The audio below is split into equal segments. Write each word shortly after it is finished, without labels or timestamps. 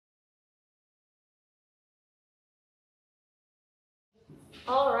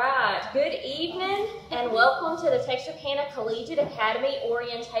All right, good evening and welcome to the Texarkana Collegiate Academy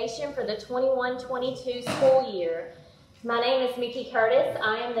orientation for the 21-22 school year. My name is Mickey Curtis.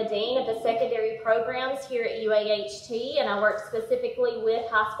 I am the Dean of the Secondary Programs here at UAHT, and I work specifically with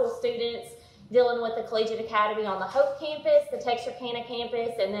high school students dealing with the Collegiate Academy on the Hope campus, the Texarkana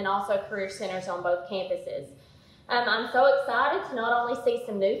campus, and then also career centers on both campuses. I'm so excited to not only see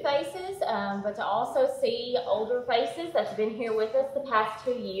some new faces, but to also see older faces that's been here with us the past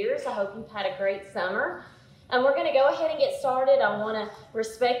 2 years. I hope you've had a great summer. And we're going to go ahead and get started. I want to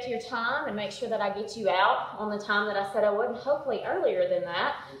respect your time and make sure that I get you out on the time that I said I would, and hopefully earlier than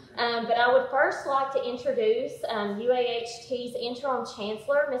that. But I would first like to introduce UAHT's Interim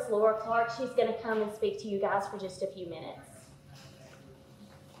Chancellor, Miss Laura Clark. She's going to come and speak to you guys for just a few minutes.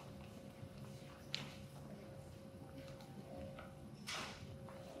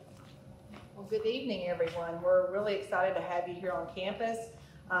 Good evening, everyone. We're really excited to have you here on campus.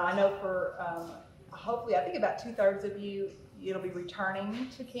 I know for hopefully, I think about 2/3 of you, it'll be returning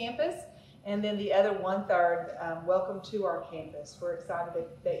to campus, and then the other 1/3, welcome to our campus. We're excited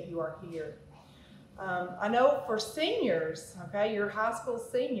that you are here. I know for seniors, okay, you're high school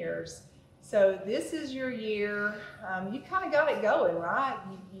seniors, so this is your year. You kind of got it going, right?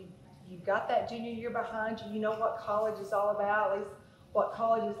 You've got that junior year behind you. You know what college is all about, at least what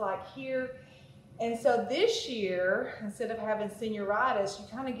college is like here. And so this year, instead of having senioritis, you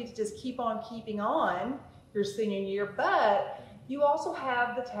kind of get to just keep on keeping on your senior year, but you also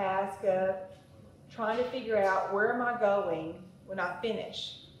have the task of trying to figure out where am I going when I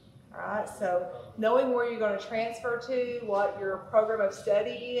finish, all right? So knowing where you're going to transfer to, what your program of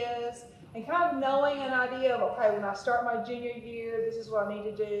study is, and kind of knowing an idea of, okay, when I start my junior year, this is what I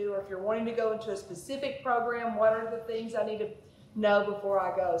need to do, or if you're wanting to go into a specific program, what are the things I need to know before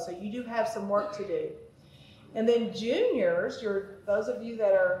I go. So you do have some work to do. And then juniors, those of you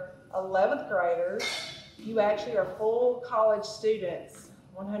that are 11th graders, you actually are full college students,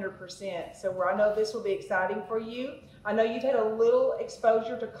 100%. So I know this will be exciting for you. I know you've had a little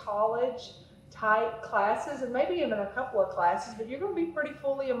exposure to college type classes and maybe even a couple of classes, but you're going to be pretty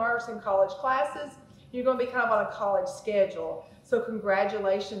fully immersed in college classes. You're going to be kind of on a college schedule. So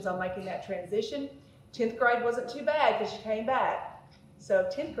congratulations on making that transition. 10th grade wasn't too bad because you came back. So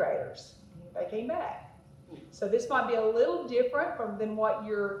 10th graders, they came back. So this might be a little different than what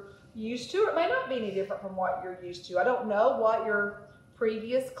you're used to, or it may not be any different from what you're used to. I don't know what your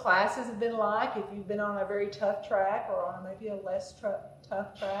previous classes have been like, if you've been on a very tough track or on maybe a less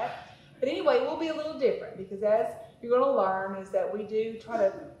tough track. But anyway, it will be a little different because as you're going to learn is that we do try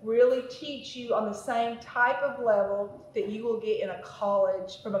to really teach you on the same type of level that you will get in a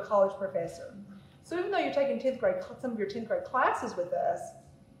college, from a college professor. So even though you're taking 10th grade, some of your 10th grade classes with us,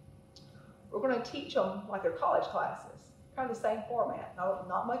 we're going to teach them like they're college classes, kind of the same format.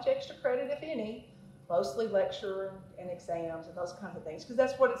 Not much extra credit, if any, mostly lecture and exams and those kinds of things, because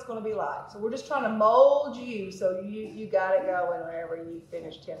that's what it's going to be like. So we're just trying to mold you so you got it going whenever you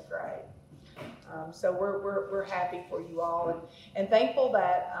finish 10th grade. So we're happy for you all and thankful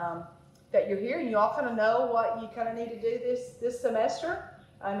that that you're here and you all kind of know what you kind of need to do this semester.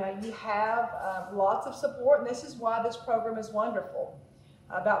 You have lots of support, and this is why this program is wonderful.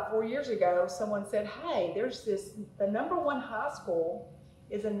 About 4 years ago, someone said, hey, the #1 high school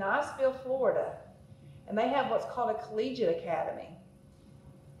is in Niceville, Florida, and they have what's called a Collegiate Academy.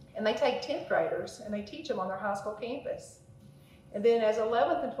 And they take 10th graders, and they teach them on their high school campus. And then as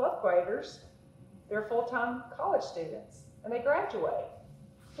 11th and 12th graders, they're full-time college students, and they graduate.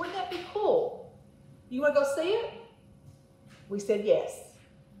 Wouldn't that be cool? You want to go see it? We said yes.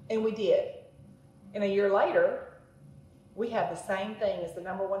 And we did. And a year later, we have the same thing as the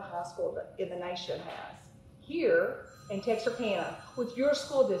 #1 high school in the nation has here in Texarkana with your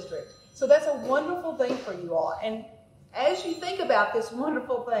school district. So that's a wonderful thing for you all. And as you think about this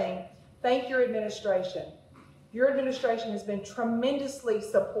wonderful thing, thank your administration. Your administration has been tremendously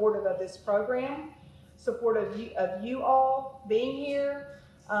supportive of this program, supportive of you all being here.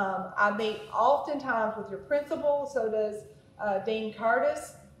 I meet oftentimes with your principal, so does Dean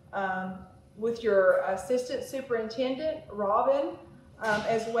Curtis. With your assistant superintendent, Robin,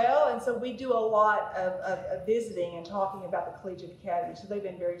 as well. And so we do a lot of visiting and talking about the Collegiate Academy, so they've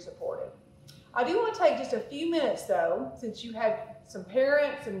been very supportive. I do want to take just a few minutes, though, since you have some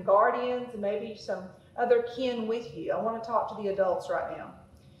parents and guardians and maybe some other kin with you. I want to talk to the adults right now.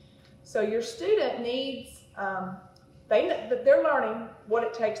 So your student needs, they're learning what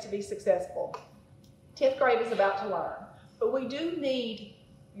it takes to be successful. 10th grade is about to learn, but we do need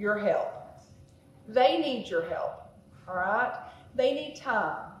your help. They need your help, all right? They need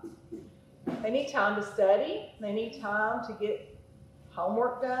time. They need time to study. They need time to get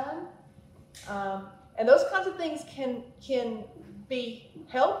homework done. And those kinds of things can be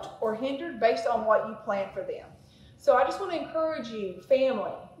helped or hindered based on what you plan for them. So I just want to encourage you,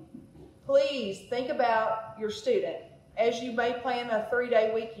 family, please think about your student. As you may plan a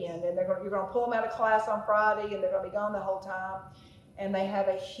 3-day weekend, and you're going to pull them out of class on Friday, and they're going to be gone the whole time, and they have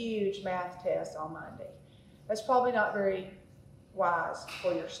a huge math test on Monday. That's probably not very wise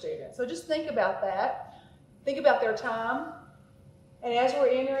for your student. So just think about that. Think about their time. And as we're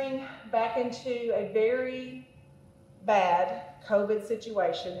entering back into a very bad COVID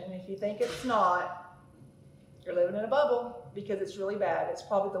situation, and if you think it's not, you're living in a bubble because it's really bad. It's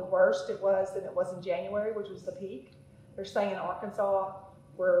probably the worst it was than it was in January, which was the peak. They're saying in Arkansas,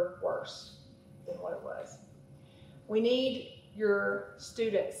 we're worse than what it was. We need your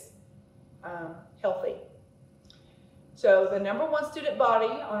students healthy. So the #1 student body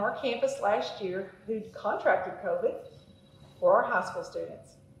on our campus last year who contracted COVID were our high school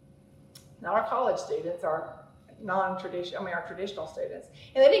students. Not our college students, our traditional students.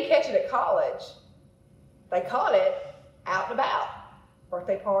 And they didn't catch it at college. They caught it out and about.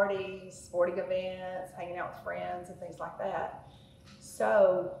 Birthday parties, sporting events, hanging out with friends and things like that.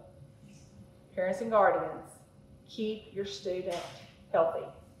 So, parents and guardians, keep your student healthy,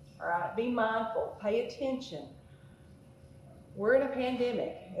 all right? Be mindful, pay attention. We're in a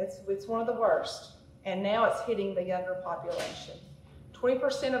pandemic. It's one of the worst, and now it's hitting the younger population.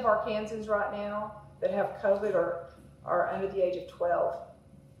 20% of Arkansans right now that have COVID are under the age of 12.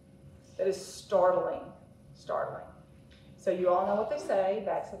 That is startling. So you all know what they say: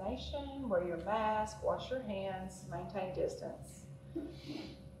 vaccination, wear your mask, wash your hands, maintain distance.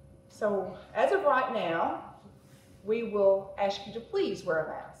 So as of right now, we will ask you to please wear a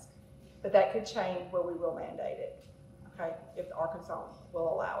mask, but that could change where we will mandate it, okay, if Arkansas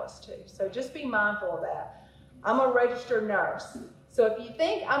will allow us to. So just be mindful of that. I'm a registered nurse, so if you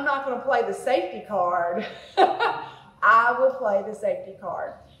think I'm not going to play the safety card, I will play the safety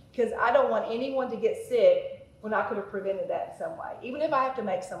card, because I don't want anyone to get sick when I could have prevented that in some way, even if I have to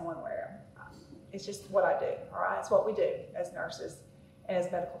make someone wear them. It's just what I do, all right? It's what we do as nurses and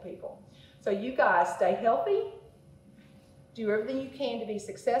as medical people. So you guys stay healthy, do everything you can to be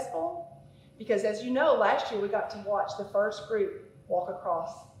successful, because as you know, last year we got to watch the first group walk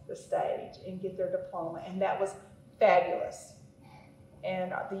across the stage and get their diploma, and that was fabulous.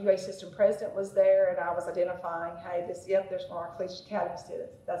 And the UA system president was there, and I was identifying, hey, there's one of our Collegiate Academy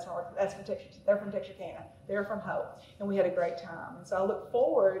students. They're from Texarkana. They're from Hope. And we had a great time. And so I look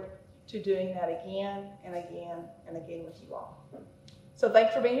forward to doing that again and again and again with you all. So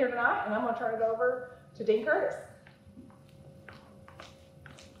thanks for being here tonight, and I'm going to turn it over to Dean Curtis.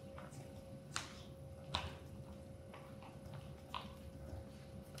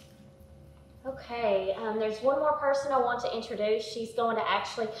 Okay, there's one more person I want to introduce. She's going to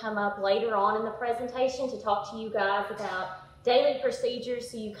actually come up later on in the presentation to talk to you guys about daily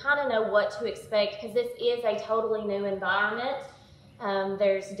procedures so you kind of know what to expect, because this is a totally new environment.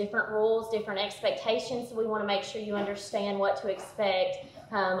 There's different rules, different expectations, so we want to make sure you understand what to expect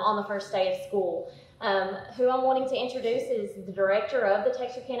on the first day of school. Who I'm wanting to introduce is the director of the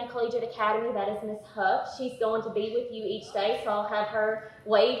Texarkana Collegiate Academy. That is Ms. Huff. She's going to be with you each day, so I'll have her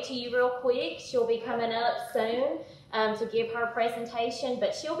wave to you real quick. She'll be coming up soon to give her presentation,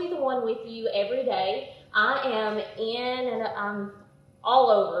 but she'll be the one with you every day. I am in and I'm all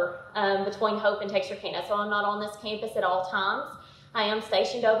over between Hope and Texarkana, so I'm not on this campus at all times. I am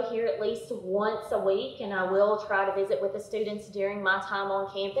stationed over here at least once a week, and I will try to visit with the students during my time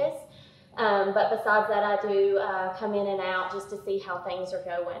on campus. But besides that, I do come in and out just to see how things are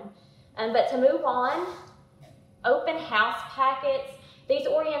going. But to move on, open house packets. These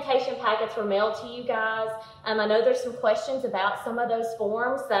orientation packets were mailed to you guys. I know there's some questions about some of those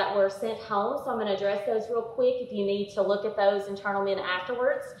forms that were sent home, so I'm going to address those real quick if you need to look at those and turn them in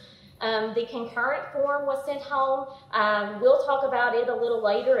afterwards. The concurrent form was sent home. We'll talk about it a little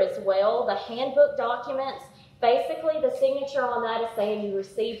later as well. The handbook documents. Basically, the signature on that is saying you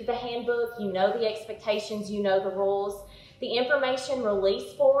received the handbook, you know the expectations, you know the rules. The information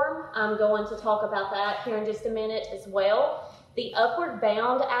release form, I'm going to talk about that here in just a minute as well. The Upward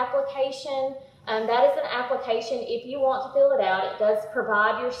Bound application, that is an application, if you want to fill it out, it does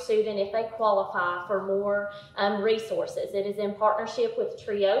provide your student, if they qualify, for more resources. It is in partnership with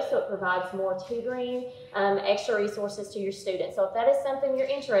TRIO, so it provides more tutoring, extra resources to your students. So if that is something you're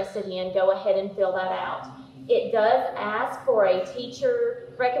interested in, go ahead and fill that out. It does ask for a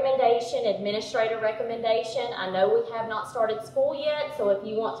teacher recommendation, administrator recommendation. I know we have not started school yet, so if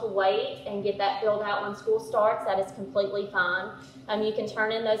you want to wait and get that filled out when school starts, that is completely fine. You can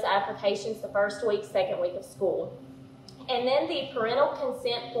turn in those applications the first week, second week of school. And then the parental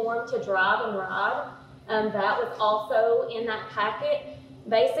consent form to drive and ride, that was also in that packet.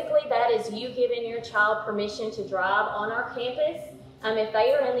 Basically, that is you giving your child permission to drive on our campus. If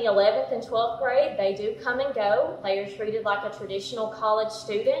they are in the 11th and 12th grade, they do come and go. They are treated like a traditional college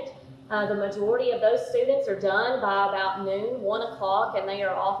student. The majority of those students are done by about noon, 1 o'clock, and they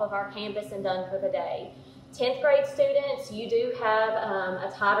are off of our campus and done for the day. 10th grade students, you do have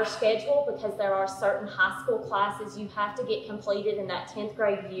a tighter schedule because there are certain high school classes you have to get completed in that 10th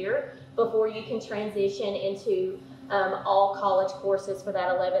grade year before you can transition into all college courses for that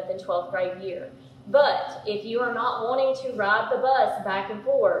 11th and 12th grade year. But if you are not wanting to ride the bus back and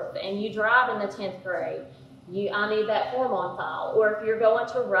forth and you drive in the 10th grade, I need that form on file. Or if you're going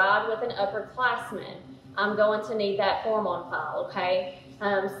to ride with an upperclassman, I'm going to need that form on file, okay?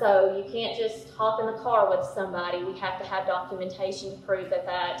 So you can't just hop in the car with somebody. We have to have documentation to prove that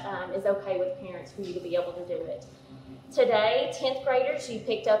that is okay with parents for you to be able to do it. Today, 10th graders, you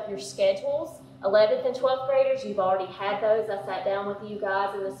picked up your schedules. 11th and 12th graders, you've already had those. I sat down with you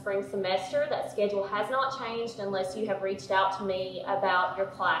guys in the spring semester. That schedule has not changed unless you have reached out to me about your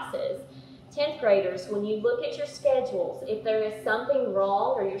classes. 10th graders, when you look at your schedules, if there is something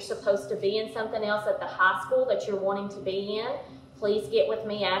wrong or you're supposed to be in something else at the high school that you're wanting to be in, please get with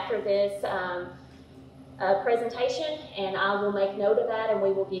me after this presentation and I will make note of that and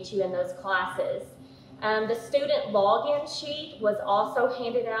we will get you in those classes. The student login sheet was also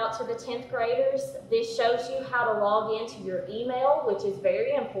handed out to the 10th graders. This shows you how to log into your email, which is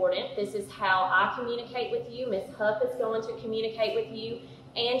very important. This is how I communicate with you. Ms. Huff is going to communicate with you,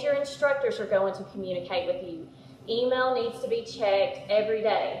 and your instructors are going to communicate with you. Email needs to be checked every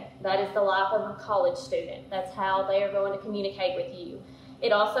day. That is the life of a college student. That's how they are going to communicate with you.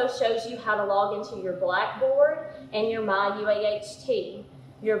 It also shows you how to log into your Blackboard and your MyUAHT.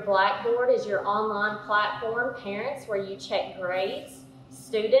 Your Blackboard is your online platform, parents, where you check grades.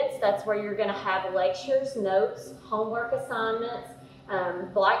 Students, that's where you're going to have lectures, notes, homework assignments.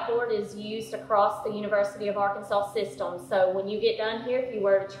 Blackboard is used across the University of Arkansas system. So when you get done here, if you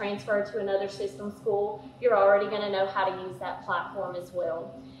were to transfer to another system school, you're already going to know how to use that platform as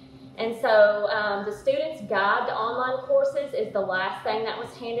well. And so the student's guide to online courses is the last thing that was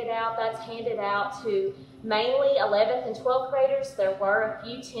handed out. That's handed out to mainly 11th and 12th graders. There were a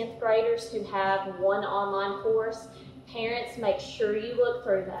few 10th graders who have one online course. Parents, make sure you look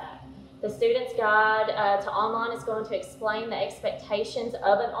through that. The student's guide to online is going to explain the expectations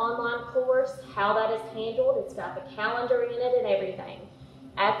of an online course, how that is handled. It's got the calendar in it and everything.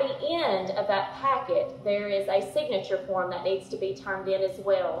 At the end of that packet, there is a signature form that needs to be turned in as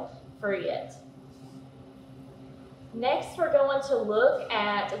well for it. Next, we're going to look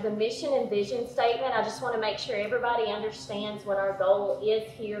at the mission and vision statement. I just want to make sure everybody understands what our goal is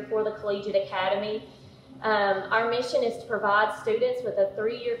here for the Collegiate Academy. Our mission is to provide students with a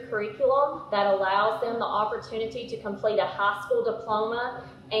 3-year curriculum that allows them the opportunity to complete a high school diploma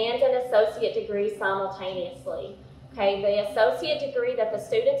and an associate degree simultaneously. Okay, the associate degree that the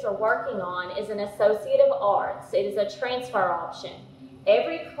students are working on is an Associate of Arts. It is a transfer option.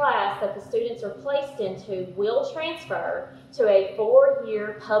 Every class that the students are placed into will transfer to a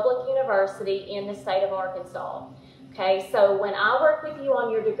 4-year public university in the state of Arkansas. Okay, so when I work with you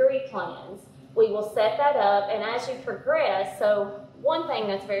on your degree plans, we will set that up, and as you progress, so one thing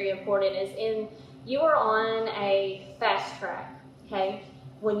that's very important is you are on a fast track, okay?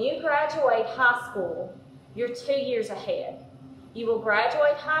 When you graduate high school, you're 2 years ahead. You will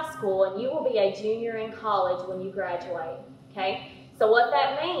graduate high school and you will be a junior in college when you graduate, okay? So what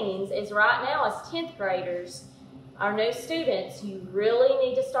that means is right now as 10th graders, our new students, you really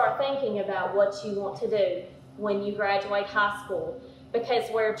need to start thinking about what you want to do when you graduate high school. Because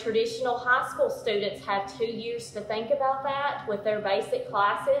where traditional high school students have 2 years to think about that with their basic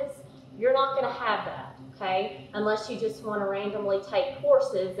classes, you're not going to have that, okay? Unless you just want to randomly take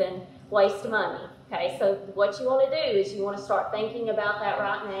courses and waste money, okay? So what you want to do is you want to start thinking about that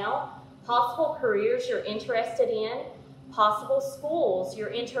right now. Possible careers you're interested in, possible schools you're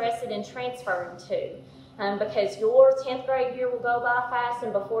interested in transferring to. Because your 10th grade year will go by fast,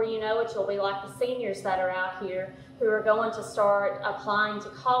 and before you know it, you'll be like the seniors that are out here who are going to start applying to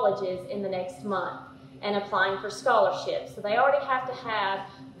colleges in the next month and applying for scholarships. So they already have to have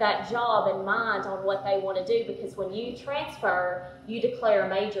that job in mind on what they want to do, because when you transfer, you declare a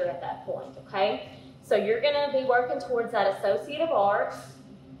major at that point, okay? So you're going to be working towards that Associate of Arts.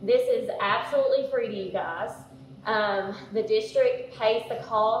 This is absolutely free to you guys. The district pays the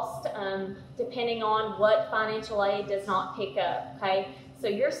cost depending on what financial aid does not pick up, okay? So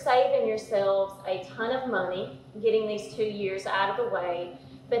you're saving yourselves a ton of money getting these 2 years out of the way.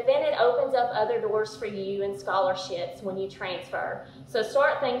 but then it opens up other doors for you and scholarships when you transfer. So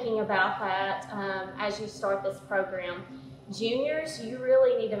start thinking about that as you start this program. Juniors, you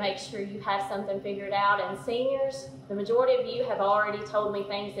really need to make sure you have something figured out, and seniors, the majority of you have already told me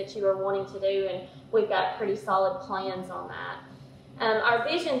things that you are wanting to do, and we've got pretty solid plans on that. Our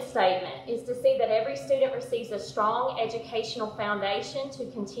vision statement is to see that every student receives a strong educational foundation to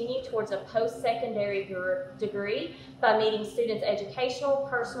continue towards a post-secondary degree by meeting students' educational,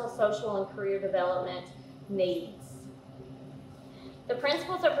 personal, social, and career development needs. The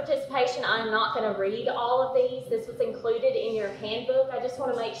principles of participation, I'm not going to read all of these. This was included in your handbook. I just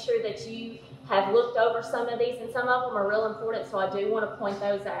want to make sure that you have looked over some of these, and some of them are real important, so I do want to point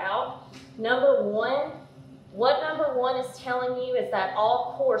those out. Number one, what number one is telling you is that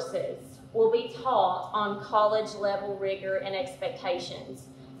all courses will be taught on college level rigor and expectations.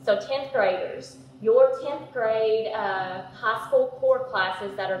 So 10th graders, your 10th grade high school core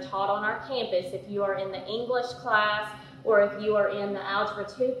classes that are taught on our campus, if you are in the English class or if you are in the Algebra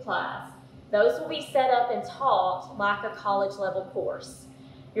 2 class, those will be set up and taught like a college level course.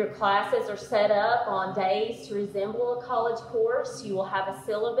 Your classes are set up on days to resemble a college course. You will have a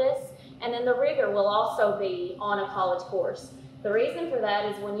syllabus, and then the rigor will also be on a college course. The reason for that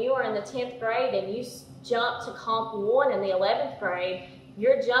is when you are in the 10th grade and you jump to Comp 1 in the 11th grade,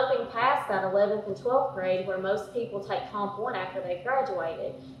 you're jumping past that 11th and 12th grade where most people take Comp 1 after they've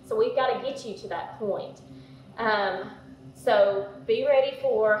graduated. So we've got to get you to that point. So be ready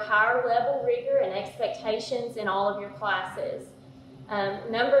for higher level rigor and expectations in all of your classes.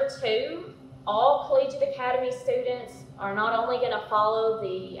 Number two, all Collegiate Academy students are not only going to follow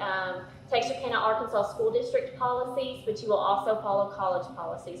the Texarkana, Arkansas School District policies, but you will also follow college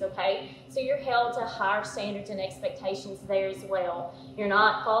policies, okay? So you're held to higher standards and expectations there as well. You're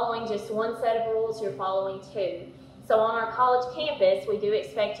not following just one set of rules, you're following two. So on our college campus, we do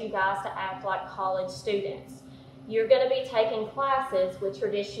expect you guys to act like college students. You're going to be taking classes with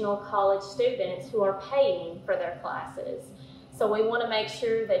traditional college students who are paying for their classes. So we want to make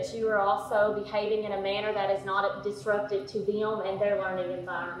sure that you are also behaving in a manner that is not disruptive to them and their learning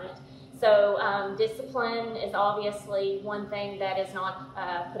environment. So discipline is obviously one thing that is not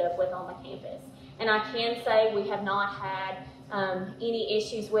put up with on the campus. And I can say we have not had any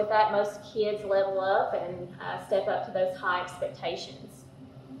issues with that. Most kids level up and step up to those high expectations.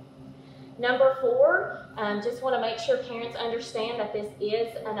 Number four, just want to make sure parents understand that this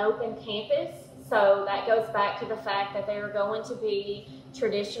is an open campus. So that goes back to the fact that there are going to be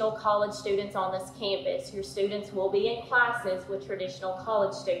traditional college students on this campus. Your students will be in classes with traditional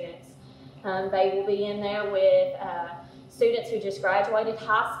college students. They will be in there with students who just graduated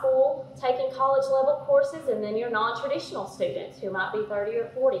high school taking college level courses, and then your non-traditional students who might be 30 or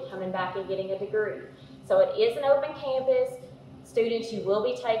 40 coming back and getting a degree. So it is an open campus. Students, you will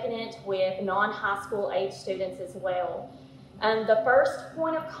be taking it with non-high school age students as well. The first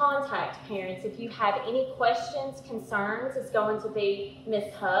point of contact, parents, if you have any questions, concerns, is going to be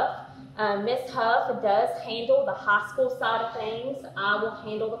Ms. Huff. Ms. Huff does handle the high school side of things. I will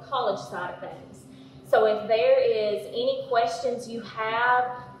handle the college side of things. So if there is any questions you have,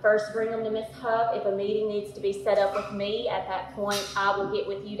 first bring them to Ms. Huff. If a meeting needs to be set up with me, at that point, I will get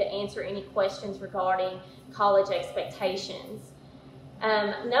with you to answer any questions regarding college expectations.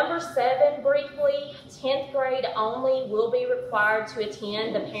 Number 7, briefly, 10th grade only will be required to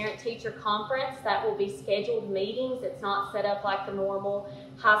attend the parent-teacher conference. That will be scheduled meetings. It's not set up like the normal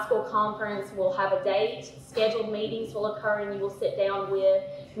high school conference. We'll have a date. Scheduled meetings will occur, and you will sit down with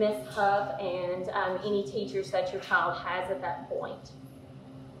Ms. Huff and any teachers that your child has at that point.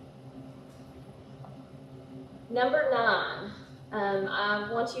 Number 9.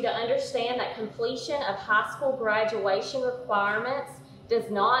 I want you to understand that completion of high school graduation requirements does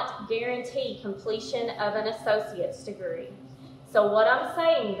not guarantee completion of an associate's degree. So what I'm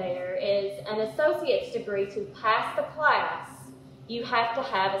saying there is an associate's degree, to pass the class, you have to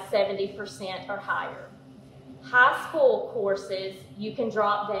have a 70% or higher. High school courses, you can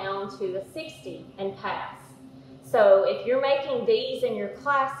drop down to a 60 and pass. So if you're making D's in your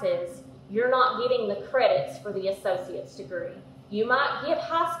classes, you're not getting the credits for the associate's degree. You might get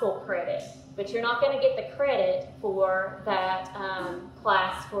high school credit, but you're not going to get the credit for that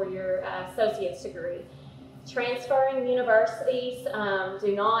class for your associate's degree. Transferring universities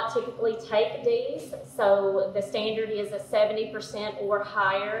do not typically take D's, so the standard is a 70% or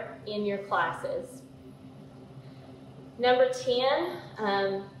higher in your classes. Number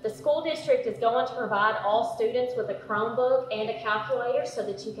 10, the school district is going to provide all students with a Chromebook and a calculator so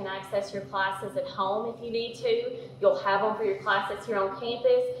that you can access your classes at home if you need to. You'll have them for your classes here on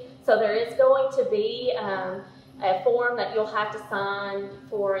campus. So there is going to be a form that you'll have to sign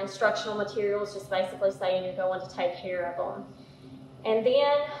for instructional materials, just basically saying you're going to take care of them. And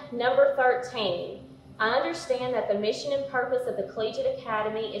then number 13, I understand that the mission and purpose of the Collegiate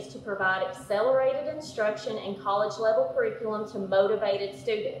Academy is to provide accelerated instruction and college-level curriculum to motivated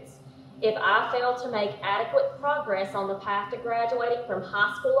students. If I fail to make adequate progress on the path to graduating from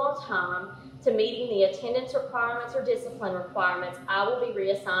high school on time, to meeting the attendance requirements or discipline requirements, I will be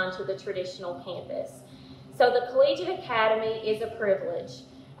reassigned to the traditional campus. So the Collegiate Academy is a privilege.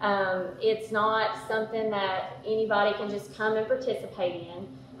 It's not something that anybody can just come and participate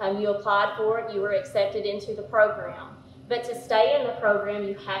in. You applied for it, you were accepted into the program. But to stay in the program,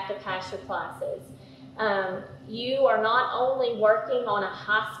 you have to pass your classes. You are not only working on a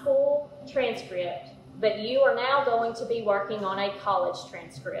high school transcript, but you are now going to be working on a college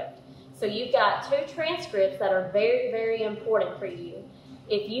transcript. So you've got 2 transcripts that are very, very important for you.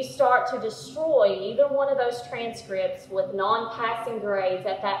 If you start to destroy either one of those transcripts with non-passing grades,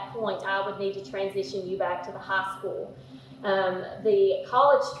 at that point I would need to transition you back to the high school. The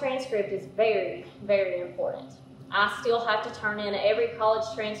college transcript is very, very important. I still have to turn in every college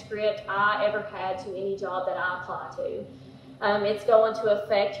transcript I ever had to any job that I apply to. It's going to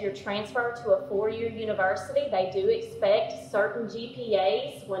affect your transfer to a 4-year university. They do expect certain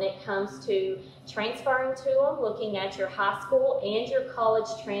GPAs when it comes to transferring to them, looking at your high school and your college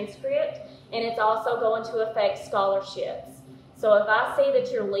transcript, and it's also going to affect scholarships. So if I see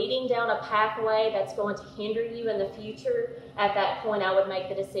that you're leading down a pathway that's going to hinder you in the future, at that point I would make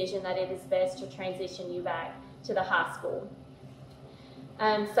the decision that it is best to transition you back to the high school.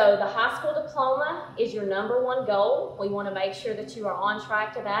 So the high school diploma is your number 1 goal. We want to make sure that you are on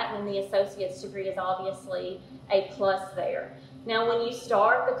track to that, and then the associate's degree is obviously a plus there. Now when you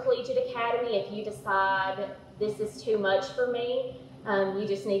start the Collegiate Academy, if you decide this is too much for me, you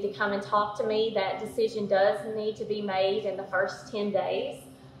just need to come and talk to me. That decision does need to be made in the first 10 days.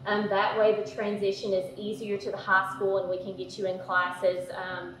 That way the transition is easier to the high school and we can get you in classes.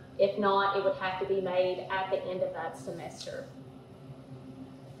 If not, it would have to be made at the end of that semester.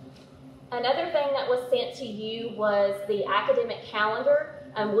 Another thing that was sent to you was the academic calendar.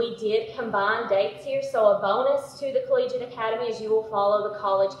 We did combine dates here, so a bonus to the Collegiate Academy is you will follow the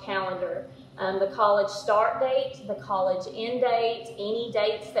college calendar. The college start date, the college end date, any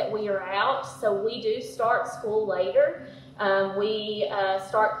dates that we are out. So we do start school later. We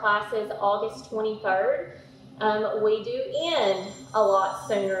start classes August 23rd. We do end a lot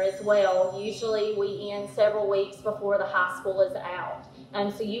sooner as well. Usually we end several weeks before the high school is out.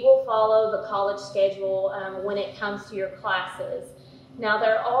 So you will follow the college schedule when it comes to your classes. Now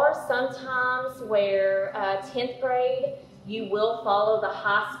there are some times where 10th grade, you will follow the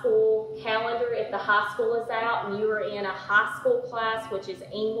high school calendar. If the high school is out and you are in a high school class, which is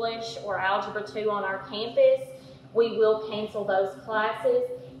English or Algebra 2 on our campus, we will cancel those classes,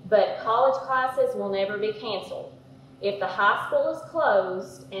 but college classes will never be canceled. If the high school is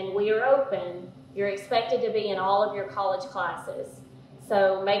closed and we are open, you're expected to be in all of your college classes.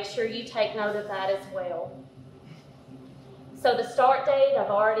 So make sure you take note of that as well. So the start date,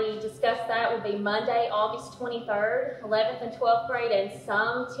 I've already discussed that, would be Monday, August 23rd. 11th and 12th grade and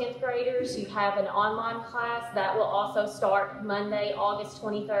some 10th graders, you have an online class. That will also start Monday, August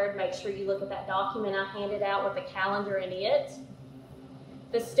 23rd. Make sure you look at that document I handed out with the calendar in it.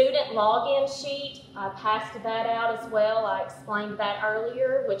 The student login sheet, I passed that out as well. I explained that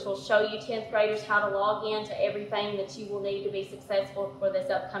earlier, which will show you 10th graders how to log in to everything that you will need to be successful for this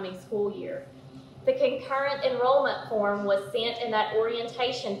upcoming school year. The concurrent enrollment form was sent in that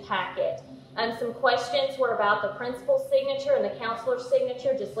orientation packet. Some questions were about the principal's signature and the counselor's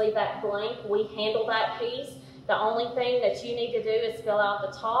signature. Just leave that blank. We handle that piece. The only thing that you need to do is fill out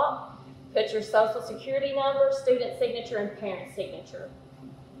the top, put your social security number, student signature, and parent signature.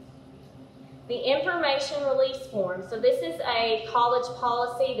 The information release form. So this is a college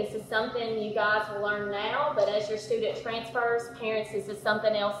policy. This is something you guys will learn now, but as your student transfers, parents, this is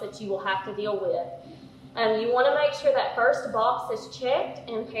something else that you will have to deal with. You want to make sure that first box is checked,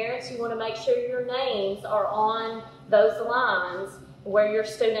 and parents, you want to make sure your names are on those lines where your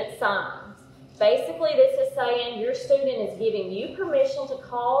student signs. Basically, this is saying your student is giving you permission to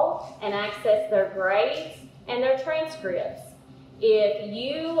call and access their grades and their transcripts. If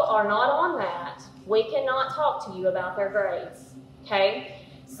you are not on that, we cannot talk to you about their grades, okay?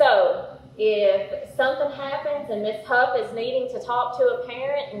 So if something happens and Ms. Huff is needing to talk to a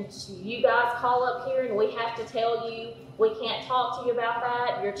parent and you guys call up here and we have to tell you we can't talk to you about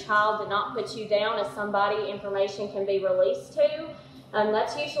that, your child did not put you down as somebody information can be released to,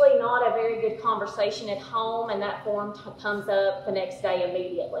 that's usually not a very good conversation at home, and that form comes up the next day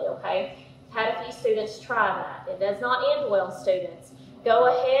immediately, okay? Had a few students try that. It does not end well, students. Go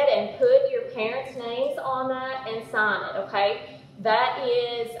ahead and put your parents' names on that and sign it, okay? That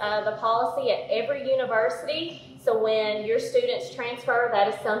is the policy at every university. So when your students transfer, that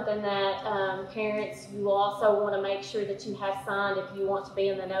is something that parents, you will also want to make sure that you have signed if you want to be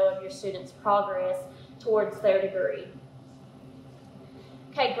in the know of your students' progress towards their degree.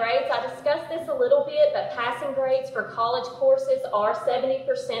 Okay, grades, I discussed this a little bit, but passing grades for college courses are 70%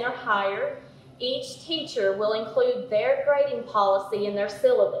 or higher. Each teacher will include their grading policy in their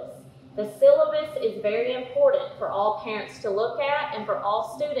syllabus. The syllabus is very important for all parents to look at and for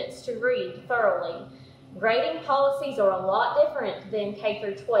all students to read thoroughly. Grading policies are a lot different than K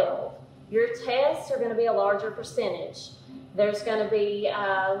through 12. Your tests are going to be a larger percentage. There's going to be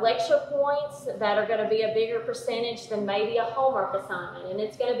lecture points that are going to be a bigger percentage than maybe a homework assignment, and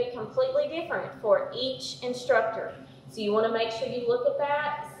it's going to be completely different for each instructor. So you want to make sure you look at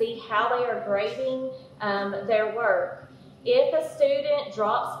that, see how they are grading their work. If a student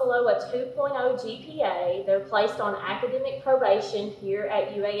drops below a 2.0 GPA, they're placed on academic probation here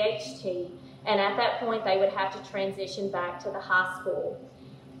at UAHT, and at that point they would have to transition back to the high school.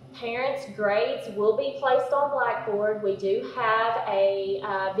 Parents' grades will be placed on Blackboard. We do have a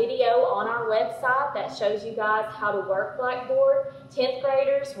video on our website that shows you guys how to work Blackboard. 10th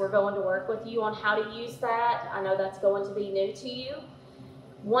graders, we're going to work with you on how to use that. I know that's going to be new to you.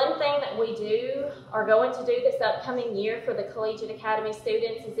 One thing that we are going to do this upcoming year for the Collegiate Academy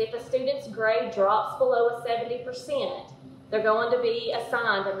students is if a student's grade drops below a 70%, they're going to be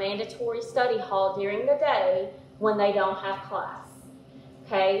assigned a mandatory study hall during the day when they don't have class.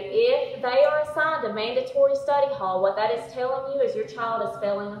 Okay, if they are assigned a mandatory study hall, what that is telling you is your child is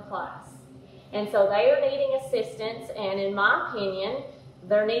failing a class. And so they are needing assistance, and in my opinion,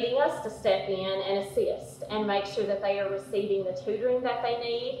 they're needing us to step in and assist and make sure that they are receiving the tutoring that they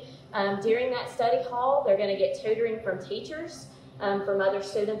need. During that study hall, they're going to get tutoring from teachers, from other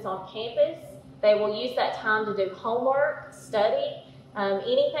students on campus. They will use that time to do homework, study,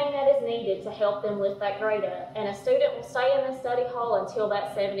 anything that is needed to help them lift that grade up. And a student will stay in the study hall until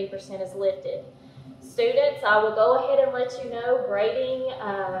that 70% is lifted. Students, I will go ahead and let you know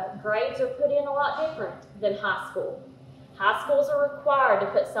grades are put in a lot different than high school. High schools are required to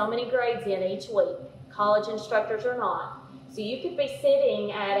put so many grades in each week. College instructors are not. So you could be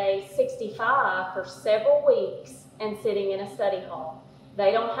sitting at a 65 for several weeks and sitting in a study hall.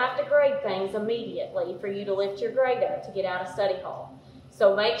 They don't have to grade things immediately for you to lift your grade up to get out of study hall.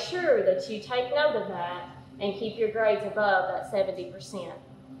 So make sure that you take note of that and keep your grades above that 70%.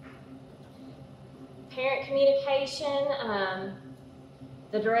 Parent communication,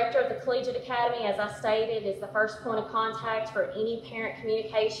 the director of the Collegiate Academy, as I stated, is the first point of contact for any parent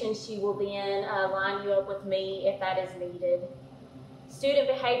communication. She will then line you up with me if that is needed. Student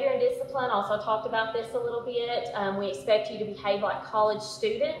behavior and discipline, also talked about this a little bit. We expect you to behave like college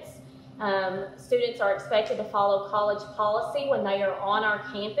students. Students are expected to follow college policy when they are on our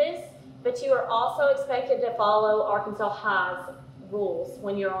campus, but you are also expected to follow Arkansas High's rules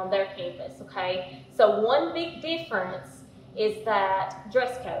when you're on their campus, okay? So one big difference is that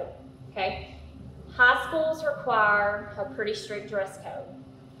dress code, okay? High schools require a pretty strict dress code.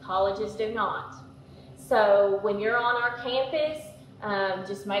 Colleges do not. So when you're on our campus,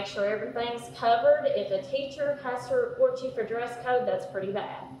 just make sure everything's covered. If a teacher has to report you for dress code, that's pretty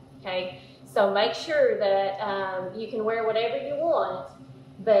bad, okay? So make sure that you can wear whatever you want,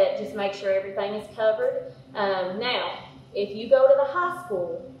 but just make sure everything is covered. Now, if you go to the high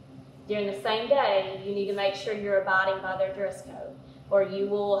school during the same day, you need to make sure you're abiding by their dress code, or you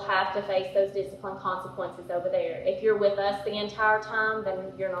will have to face those discipline consequences over there. If you're with us the entire time,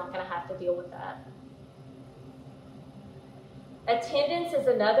 then you're not going to have to deal with that. Attendance is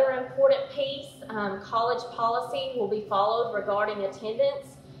another important piece. College policy will be followed regarding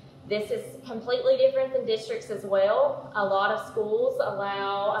attendance. This is completely different than districts as well. A lot of schools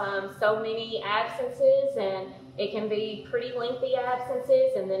allow so many absences, and it can be pretty lengthy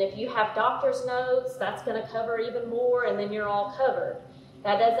absences. And then if you have doctor's notes, that's going to cover even more, and then you're all covered.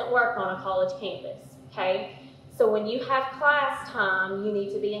 That doesn't work on a college campus, okay? So when you have class time, you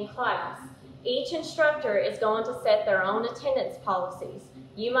need to be in class. Each instructor is going to set their own attendance policies.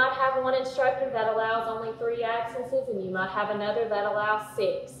 You might have one instructor that allows only 3 absences, and you might have another that allows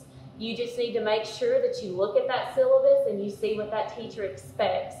 6. You just need to make sure that you look at that syllabus and you see what that teacher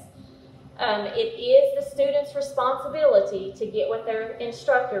expects. It is the student's responsibility to get with their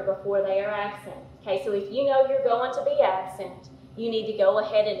instructor before they are absent. Okay, so if you know you're going to be absent, you need to go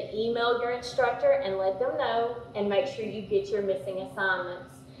ahead and email your instructor and let them know, and make sure you get your missing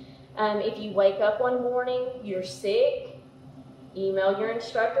assignments. If you wake up one morning, you're sick, email your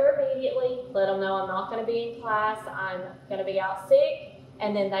instructor immediately, let them know I'm not going to be in class, I'm going to be out sick,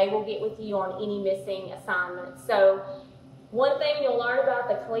 and then they will get with you on any missing assignments. So one thing you'll learn about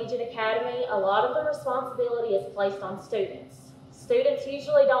the Collegiate Academy, a lot of the responsibility is placed on students. Students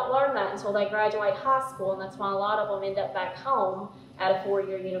usually don't learn that until they graduate high school, and that's why a lot of them end up back home at a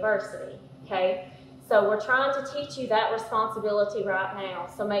 4-year university, okay? So we're trying to teach you that responsibility right now.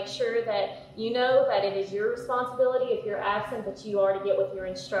 So make sure that you know that it is your responsibility if you're absent, that you are to get with your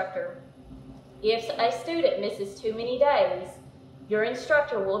instructor. If a student misses too many days, your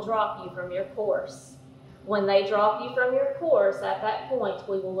instructor will drop you from your course. When they drop you from your course, at that point,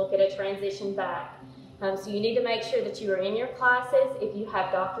 we will look at a transition back. So you need to make sure that you are in your classes. If you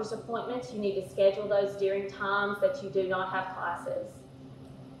have doctor's appointments, you need to schedule those during times that you do not have classes.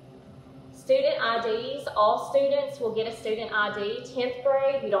 Student IDs, all students will get a student ID. 10th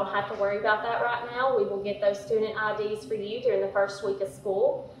grade, you don't have to worry about that right now. We will get those student IDs for you during the first week of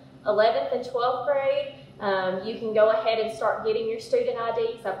school. 11th and 12th grade, you can go ahead and start getting your student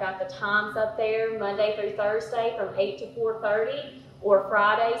IDs. I've got the times up there, Monday through Thursday from 8 to 4:30 or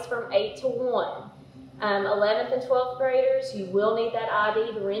Fridays from 8 to 1. 11th and 12th graders, you will need that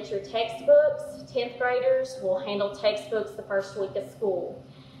ID to rent your textbooks. 10th graders will handle textbooks the first week of school.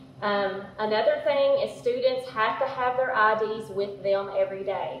 Another thing is students have to have their IDs with them every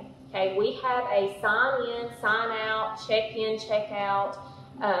day. Okay, we have a sign in, sign out, check in, check out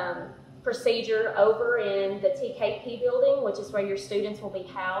procedure over in the TKP building, which is where your students will be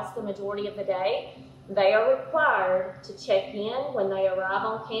housed the majority of the day. They are required to check in when they arrive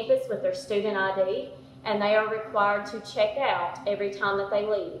on campus with their student ID, and they are required to check out every time that they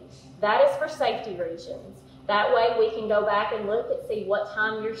leave. That is for safety reasons. That way we can go back and look and see what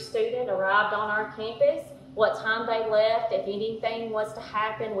time your student arrived on our campus, what time they left. If anything was to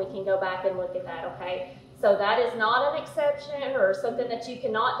happen, we can go back and look at that, okay? So that is not an exception or something that you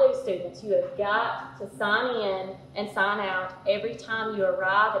cannot do, students. You have got to sign in and sign out every time you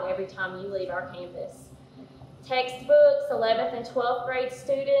arrive and every time you leave our campus. Textbooks, 11th and 12th grade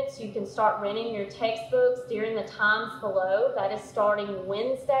students, you can start renting your textbooks during the times below. That is starting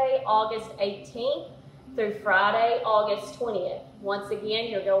Wednesday, August 18th through Friday, August 20th. Once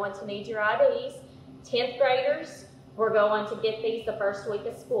again, you're going to need your IDs. 10th graders, we're going to get these the first week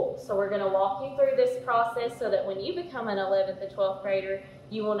of school. So we're going to walk you through this process so that when you become an 11th and 12th grader,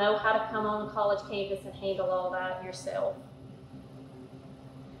 you will know how to come on the college campus and handle all that yourself.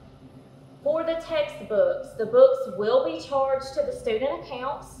 For the textbooks, the books will be charged to the student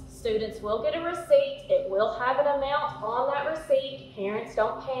accounts. Students will get a receipt. It will have an amount on that receipt. Parents,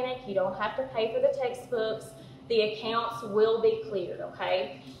 don't panic. You don't have to pay for the textbooks. The accounts will be cleared,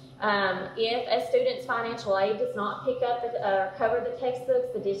 okay? If a student's financial aid does not pick up cover the textbooks,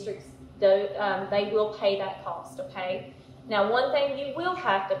 the districts they will pay that cost, okay? Now, one thing you will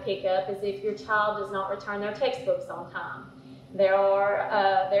have to pick up is if your child does not return their textbooks on time.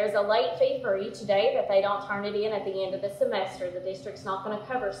 There's a late fee for each day that they don't turn it in at the end of the semester. The district's not going to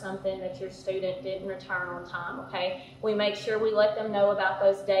cover something that your student didn't return on time, okay? We make sure we let them know about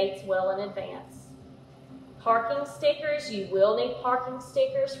those dates well in advance. Parking stickers, you will need parking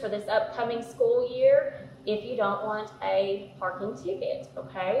stickers for this upcoming school year if you don't want a parking ticket,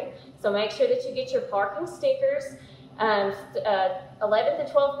 okay? So make sure that you get your parking stickers. 11th and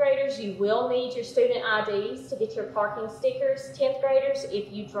 12th graders, you will need your student IDs to get your parking stickers. 10th graders,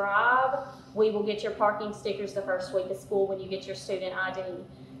 if you drive, we will get your parking stickers the first week of school when you get your student ID.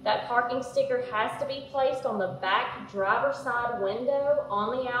 That parking sticker has to be placed on the back driver's side window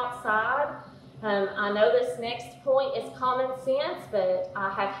on the outside. I know this next point is common sense, but I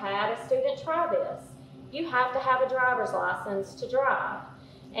have had a student try this. You have to have a driver's license to drive,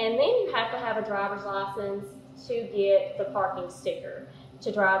 and then you have to have a driver's license to get the parking sticker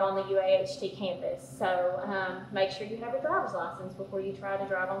to drive on the UAHT campus. So make sure you have a driver's license before you try to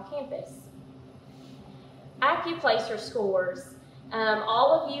drive on campus. Accuplacer scores.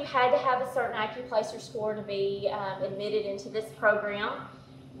 All of you had to have a certain Accuplacer score to be admitted into this program.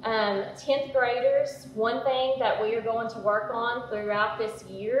 10th graders, one thing that we are going to work on throughout this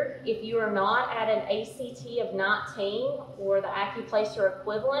year, if you are not at an ACT of 19 or the Accuplacer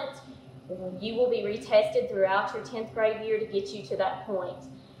equivalent, you will be retested throughout your 10th grade year to get you to that point.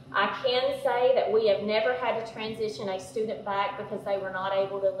 I can say that we have never had to transition a student back because they were not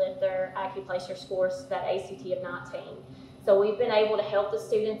able to lift their Accuplacer scores to that ACT of 19. So we've been able to help the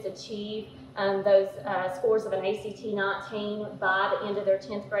students achieve those scores of an ACT 19 by the end of their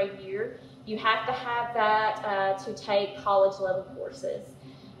 10th grade year. You have to have that to take college level courses.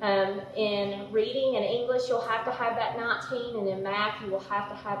 In reading and English, you'll have to have that 19, and in math, you will have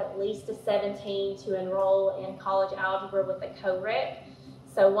to have at least a 17 to enroll in college algebra with a co-rec.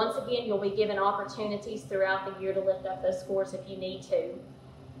 So once again, you'll be given opportunities throughout the year to lift up those scores if you need to.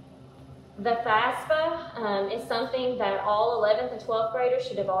 The FAFSA is something that all 11th and 12th graders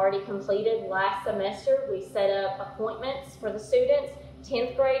should have already completed last semester. We set up appointments for the students.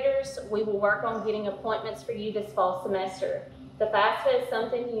 10th graders, we will work on getting appointments for you this fall semester. The FAFSA is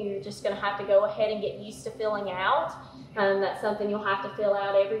something you're just going to have to go ahead and get used to filling out. That's something you'll have to fill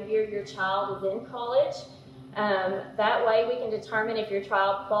out every year your child is in college. That way we can determine if your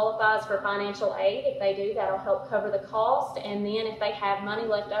child qualifies for financial aid. If they do, that'll help cover the cost. And then if they have money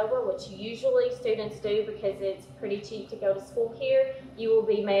left over, which usually students do because it's pretty cheap to go to school here, your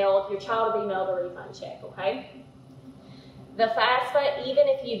child will be mailed a refund check, okay? The FAFSA, even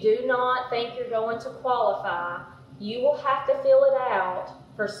if you do not think you're going to qualify, you will have to fill it out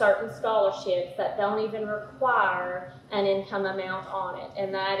for certain scholarships that don't even require an income amount on it,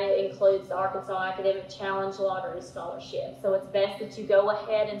 and that includes the Arkansas Academic Challenge Lottery Scholarship. So it's best that you go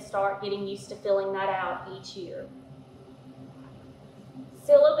ahead and start getting used to filling that out each year.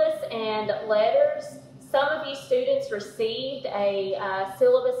 Syllabus and letters. Some of you students received a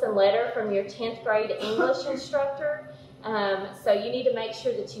syllabus and letter from your 10th grade English instructor. So you need to make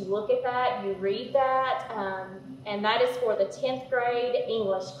sure that you look at that, you read that, and that is for the 10th grade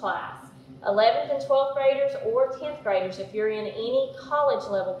English class. 11th and 12th graders or 10th graders, if you're in any college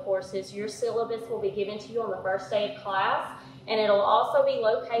level courses, your syllabus will be given to you on the first day of class, and it'll also be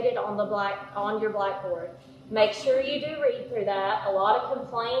located on your blackboard. Make sure you do read through that. A lot of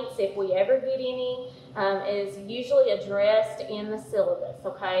complaints, if we ever get any, is usually addressed in the syllabus,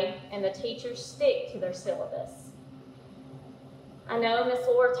 okay? And the teachers stick to their syllabus. I know Ms.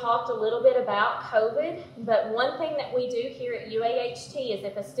 Laura talked a little bit about COVID, but one thing that we do here at UAHT is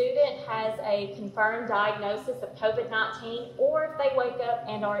if a student has a confirmed diagnosis of COVID-19, or if they wake up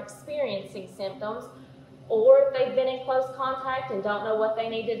and are experiencing symptoms, or if they've been in close contact and don't know what they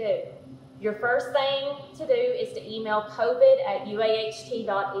need to do, your first thing to do is to email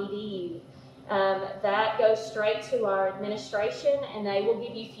covid@uaht.edu. That goes straight to our administration, and they will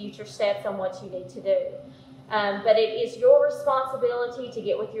give you future steps on what you need to do. But it is your responsibility to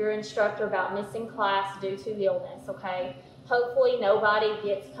get with your instructor about missing class due to illness, okay? Hopefully nobody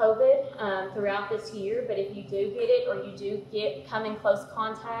gets COVID throughout this year, but if you do get it or you do come in close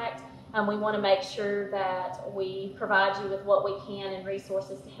contact, we want to make sure that we provide you with what we can and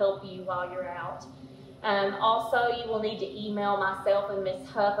resources to help you while you're out. Also, you will need to email myself and Ms.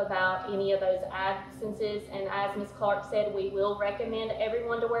 Huff about any of those absences, and as Ms. Clark said, we will recommend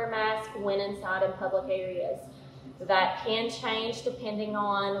everyone to wear masks when inside in public areas. That can change depending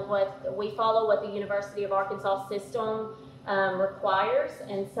on we follow what the University of Arkansas system requires,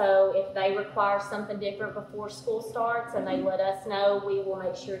 and so if they require something different before school starts and they let us know, we will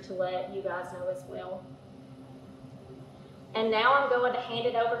make sure to let you guys know as well. And now I'm going to hand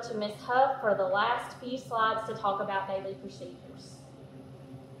it over to Ms. Huff for the last few slides to talk about daily procedures.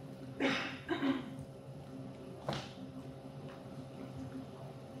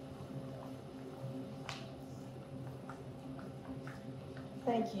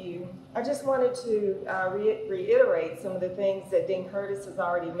 Thank you. I just wanted to reiterate some of the things that Dean Curtis has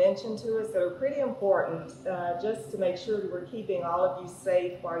already mentioned to us that are pretty important just to make sure that we're keeping all of you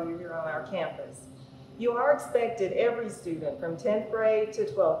safe while you're here on our campus. You are expected, every student from 10th grade to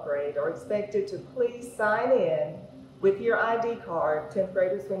 12th grade are expected to please sign in with your ID card. 10th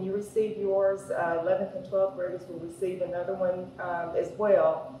graders, when you receive yours, 11th and 12th graders will receive another one as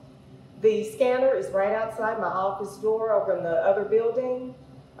well. The scanner is right outside my office door over in the other building.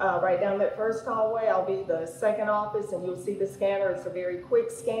 Right down that first hallway, I'll be the second office, and you'll see the scanner. It's a very quick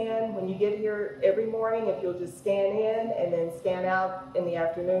scan. When you get here every morning, if you'll just scan in and then scan out in the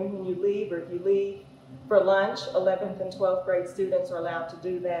afternoon when you leave, or if you leave for lunch, 11th and 12th grade students are allowed to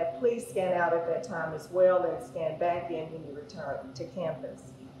do that. Please scan out at that time as well, and scan back in when you return to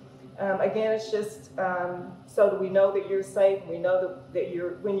campus. Again, it's just so that we know that you're safe, and we know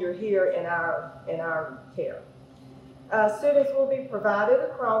that when you're here in our care. Students will be provided a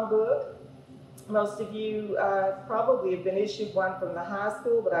Chromebook. Most of you probably have been issued one from the high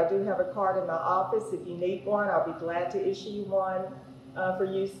school, but I do have a card in my office. If you need one, I'll be glad to issue you one for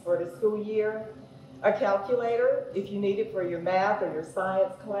use for the school year. A calculator, if you need it for your math or your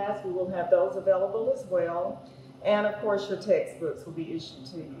science class, we will have those available as well. And of course, your textbooks will be issued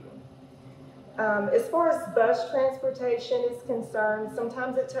to you. As far as bus transportation is concerned,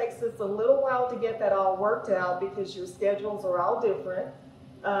 sometimes it takes us a little while to get that all worked out because your schedules are all different.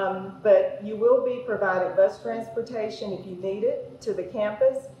 But you will be provided bus transportation if you need it to the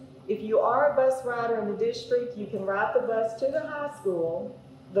campus. If you are a bus rider in the district, you can ride the bus to the high school,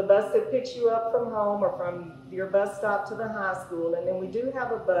 the bus that picks you up from home or from your bus stop to the high school. And then we do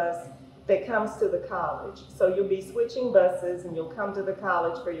have a bus that comes to the college. So you'll be switching buses and you'll come to the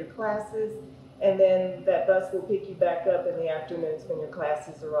college for your classes. And then that bus will pick you back up in the afternoons when your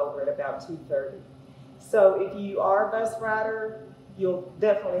classes are over at about 2:30. So if you are a bus rider, you'll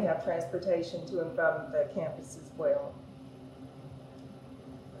definitely have transportation to and from the campus as well.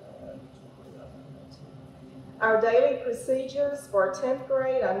 Our daily procedures for 10th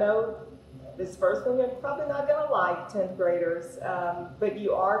grade, I know this first one you're probably not going to like, 10th graders, but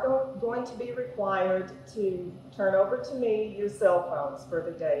you are going to be required to turn over to me your cell phones for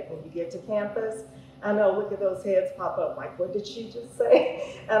the day when you get to campus. I know, look at those heads pop up like, what did she just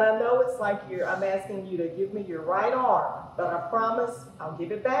say? And I know it's like I'm asking you to give me your right arm, but I promise I'll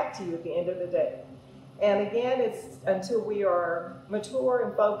give it back to you at the end of the day. And again, it's until we are mature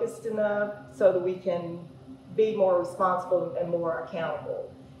and focused enough so that we can be more responsible and more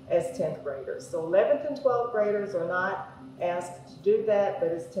accountable as 10th graders. So 11th and 12th graders are not asked to do that, but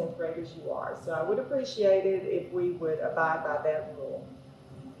as 10th graders you are. So I would appreciate it if we would abide by that rule.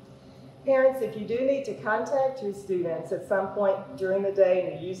 Parents, if you do need to contact your students at some point during the day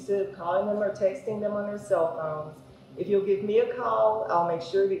and you're used to calling them or texting them on their cell phones, if you'll give me a call, I'll make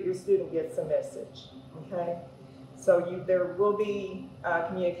sure that your student gets a message, okay? So there will be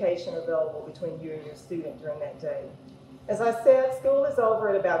communication available between you and your student during that day. As I said, school is over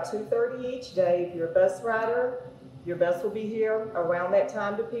at about 2:30 each day. If you're a bus rider, your bus will be here around that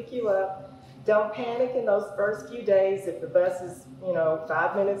time to pick you up. Don't panic in those first few days if the bus is,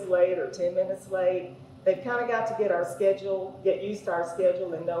 5 minutes late or 10 minutes late. They've kind of got to get used to our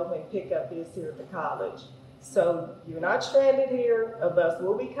schedule and know when pickup is here at the college. So you're not stranded here. A bus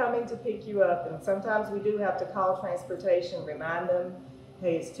will be coming to pick you up, and sometimes we do have to call transportation, remind them,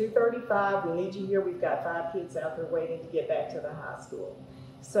 hey, it's 2:35, we need you here. We've got 5 kids out there waiting to get back to the high school.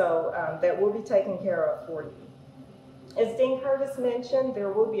 So that will be taken care of for you. As Dean Curtis mentioned,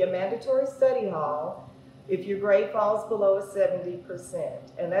 there will be a mandatory study hall if your grade falls below a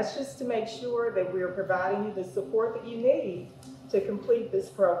 70%. And that's just to make sure that we're providing you the support that you need to complete this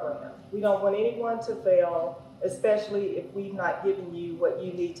program. We don't want anyone to fail, especially if we've not given you what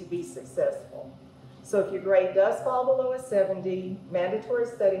you need to be successful. So if your grade does fall below a 70, mandatory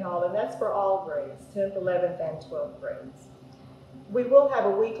study hall, and that's for all grades, 10th, 11th, and 12th grades. We will have a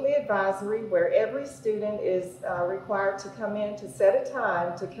weekly advisory where every student is required to come in, to set a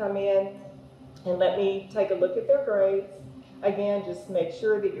time to come in and let me take a look at their grades. Again, just make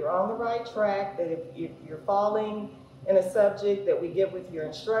sure that you're on the right track, that if you're falling in a subject, that we get with your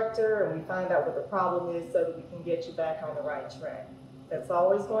instructor and we find out what the problem is so that we can get you back on the right track. That's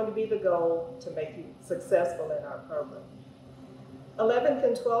always going to be the goal, to make you successful in our program. 11th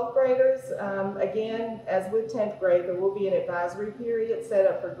and 12th graders, again, as with 10th grade, there will be an advisory period set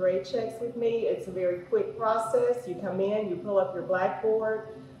up for grade checks with me. It's a very quick process. You come in, you pull up your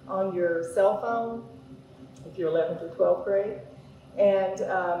Blackboard on your cell phone, if you're 11th or 12th grade, and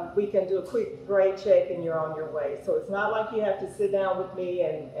we can do a quick grade check and you're on your way. So it's not like you have to sit down with me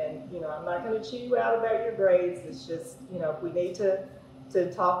and I'm not going to chew you out about your grades. It's just, if we need to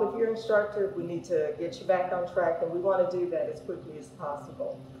talk with your instructor, if we need to get you back on track, then we want to do that as quickly as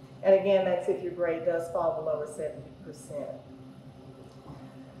possible. And again, that's if your grade does fall below a 70%.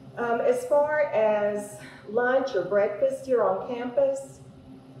 As far as lunch or breakfast here on campus,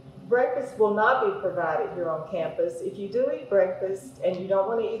 breakfast will not be provided here on campus. If you do eat breakfast and you don't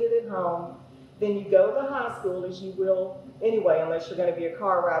want to eat it at home, then you go to the high school, as you will anyway, unless you're going to be a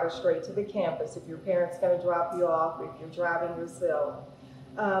car rider straight to the campus, if your parents are going to drop you off, or if you're driving yourself.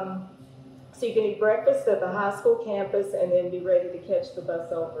 So you can eat breakfast at the high school campus and then be ready to catch the bus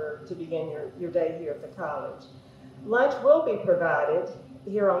over to begin your day here at the college. Lunch will be provided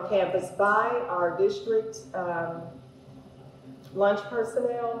here on campus by our district lunch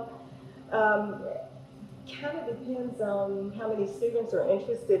personnel. Kind of depends on how many students are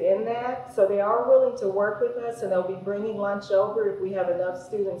interested in that. So they are willing to work with us, and they'll be bringing lunch over if we have enough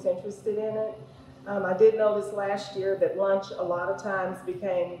students interested in it. I did notice last year that lunch a lot of times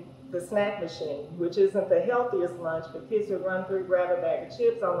became the snack machine, which isn't the healthiest lunch, but kids would run through, grab a bag of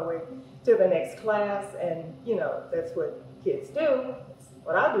chips on the way to the next class, and that's what kids do. It's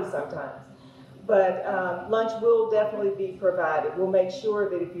what I do sometimes. But lunch will definitely be provided. We'll make sure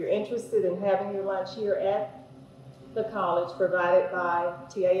that if you're interested in having your lunch here at the college provided by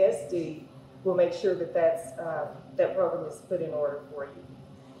TASD, we'll make sure that that program is put in order for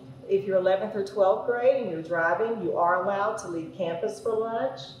you. If you're 11th or 12th grade and you're driving, you are allowed to leave campus for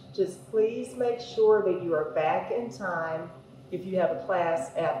lunch. Just please make sure that you are back in time if you have a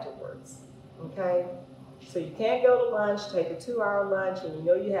class afterwards, okay? So you can't go to lunch, take a 2-hour lunch, and you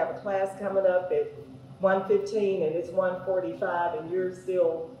know you have a class coming up at 1:15 and it's 1:45 and you're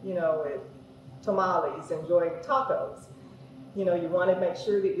still, you know, at tamales enjoying tacos. You know, you want to make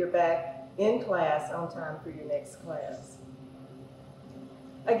sure that you're back in class on time for your next class.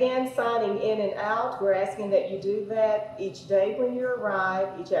 Again, signing in and out, we're asking that you do that each day when you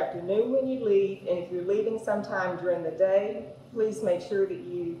arrive, each afternoon when you leave, and if you're leaving sometime during the day, please make sure that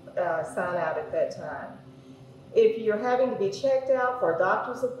you sign out at that time. If you're having to be checked out for a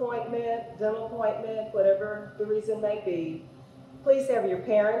doctor's appointment, dental appointment, whatever the reason may be, please have your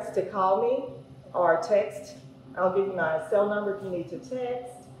parents to call me or text. I'll give you my cell number if you need to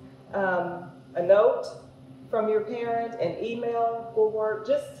text, a note from your parent, an email will work,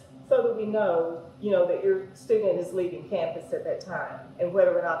 just so that we know, you know, that your student is leaving campus at that time and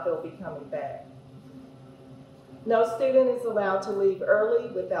whether or not they'll be coming back. No student is allowed to leave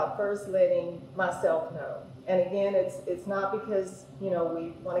early without first letting myself know. And again, it's not because, you know,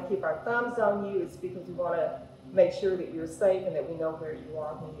 we want to keep our thumbs on you, it's because we want to make sure that you're safe and that we know where you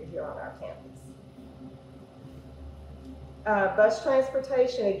are when you're here on our campus. Bus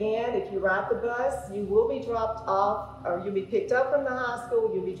transportation, again, if you ride the bus, you will be dropped off, or you'll be picked up from the high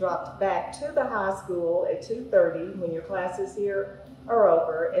school, you'll be dropped back to the high school at 2:30 when your classes here are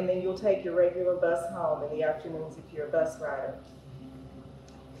over, and then you'll take your regular bus home in the afternoons if you're a bus rider.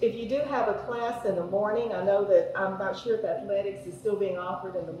 If you do have a class in the morning, I know that I'm not sure if athletics is still being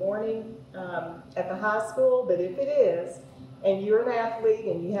offered in the morning at the high school, but if it is, and you're an athlete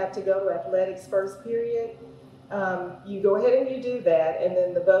and you have to go to athletics first period, you go ahead and you do that, and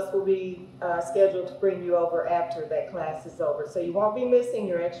then the bus will be scheduled to bring you over after that class is over. So you won't be missing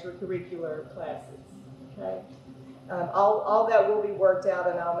your extracurricular classes, okay? All that will be worked out,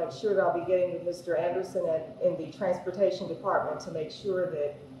 and I'll make sure that I'll be getting with Mr. Anderson in the transportation department to make sure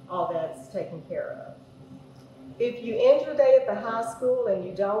that all that's taken care of. If you end your day at the high school and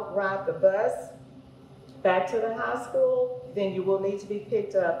you don't ride the bus back to the high school, then you will need to be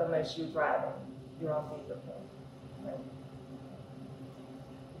picked up unless you're driving your own vehicle.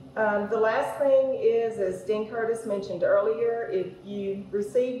 The last thing is, as Dean Curtis mentioned earlier, if you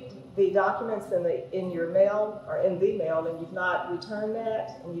received the documents in your mail or in the mail and you've not returned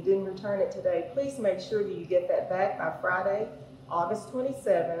that and you didn't return it today, please make sure that you get that back by Friday, August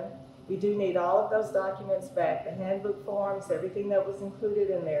 27th. We do need all of those documents back, the handbook forms, everything that was included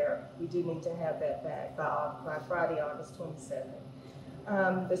in there. We do need to have that back by Friday, August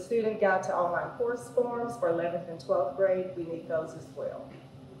 27th. The student guide to online course forms for 11th and 12th grade, we need those as well.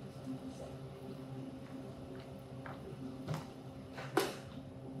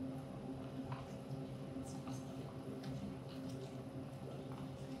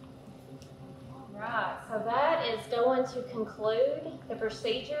 Right, so that is going to conclude the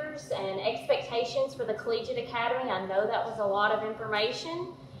procedures and expectations for the Collegiate Academy. I know that was a lot of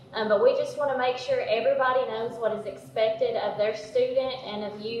information, but we just want to make sure everybody knows what is expected of their student and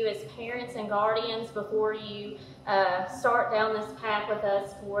of you as parents and guardians before you start down this path with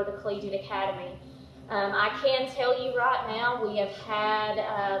us for the Collegiate Academy. I can tell you right now, we have had,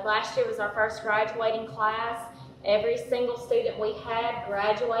 last year was our first graduating class. Every single student we had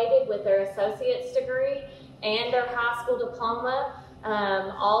graduated with their associate's degree and their high school diploma.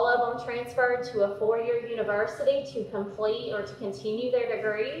 All of them transferred to a 4-year university to complete or to continue their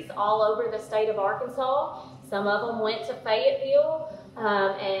degrees all over the state of Arkansas. Some of them went to Fayetteville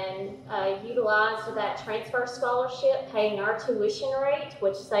and utilized that transfer scholarship, paying our tuition rate,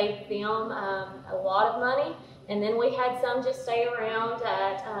 which saved them a lot of money. And then we had some just stay around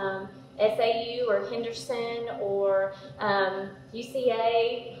at SAU or Henderson or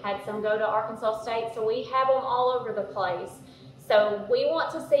UCA, had some go to Arkansas State, so we have them all over the place. So we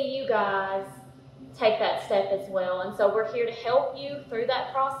want to see you guys take that step as well, and so we're here to help you through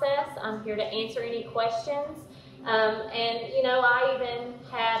that process. I'm here to answer any questions. And you know, I even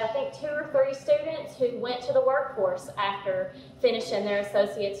had, I think, 2 or 3 students who went to the workforce after finishing their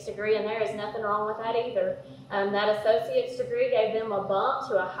associate's degree, and there is nothing wrong with that either. That associate's degree gave them a bump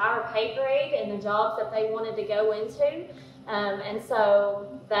to a higher pay grade in the jobs that they wanted to go into, and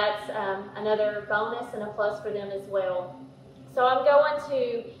so that's another bonus and a plus for them as well. So I'm going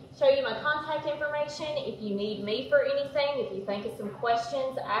to show you my contact information if you need me for anything, if you think of some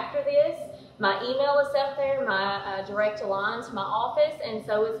questions after this. My email is up there, my direct line to my office, and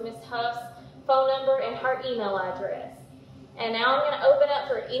so is Ms. Huff's phone number and her email address. And now I'm going to open up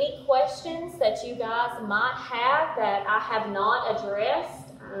for any questions that you guys might have that I have not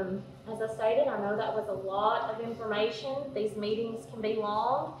addressed. As I stated, I know that was a lot of information. These meetings can be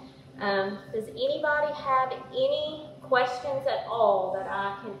long. Does anybody have any questions at all that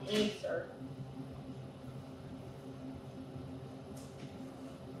I can answer?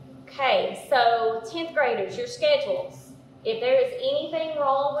 Okay, so 10th graders, your schedules. If there is anything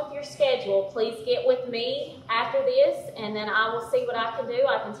wrong with your schedule, please get with me after this, and then I will see what I can do.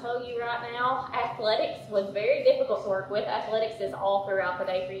 I can tell you right now, athletics was very difficult to work with. Athletics is all throughout the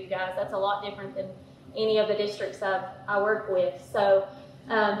day for you guys. That's a lot different than any of the districts I work with. So,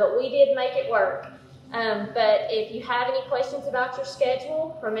 but we did make it work. But if you have any questions about your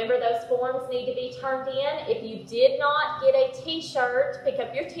schedule, remember those forms need to be turned in. If you did not get a t-shirt, pick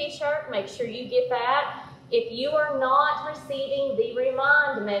up your t-shirt, make sure you get that. If you are not receiving the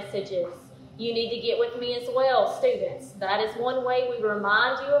remind messages, you need to get with me as well, students. That is one way we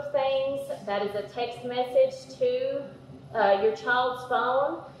remind you of things. That is a text message to your child's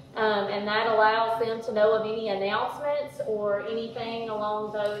phone, and that allows them to know of any announcements or anything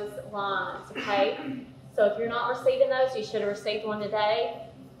along those lines, okay? So if you're not receiving those, you should have received one today.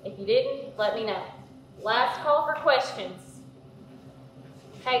 If you didn't, let me know. Last call for questions.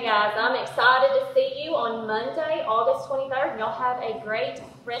 Hey guys, I'm excited to see you on Monday, August 23rd. Y'all have a great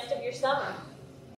rest of your summer.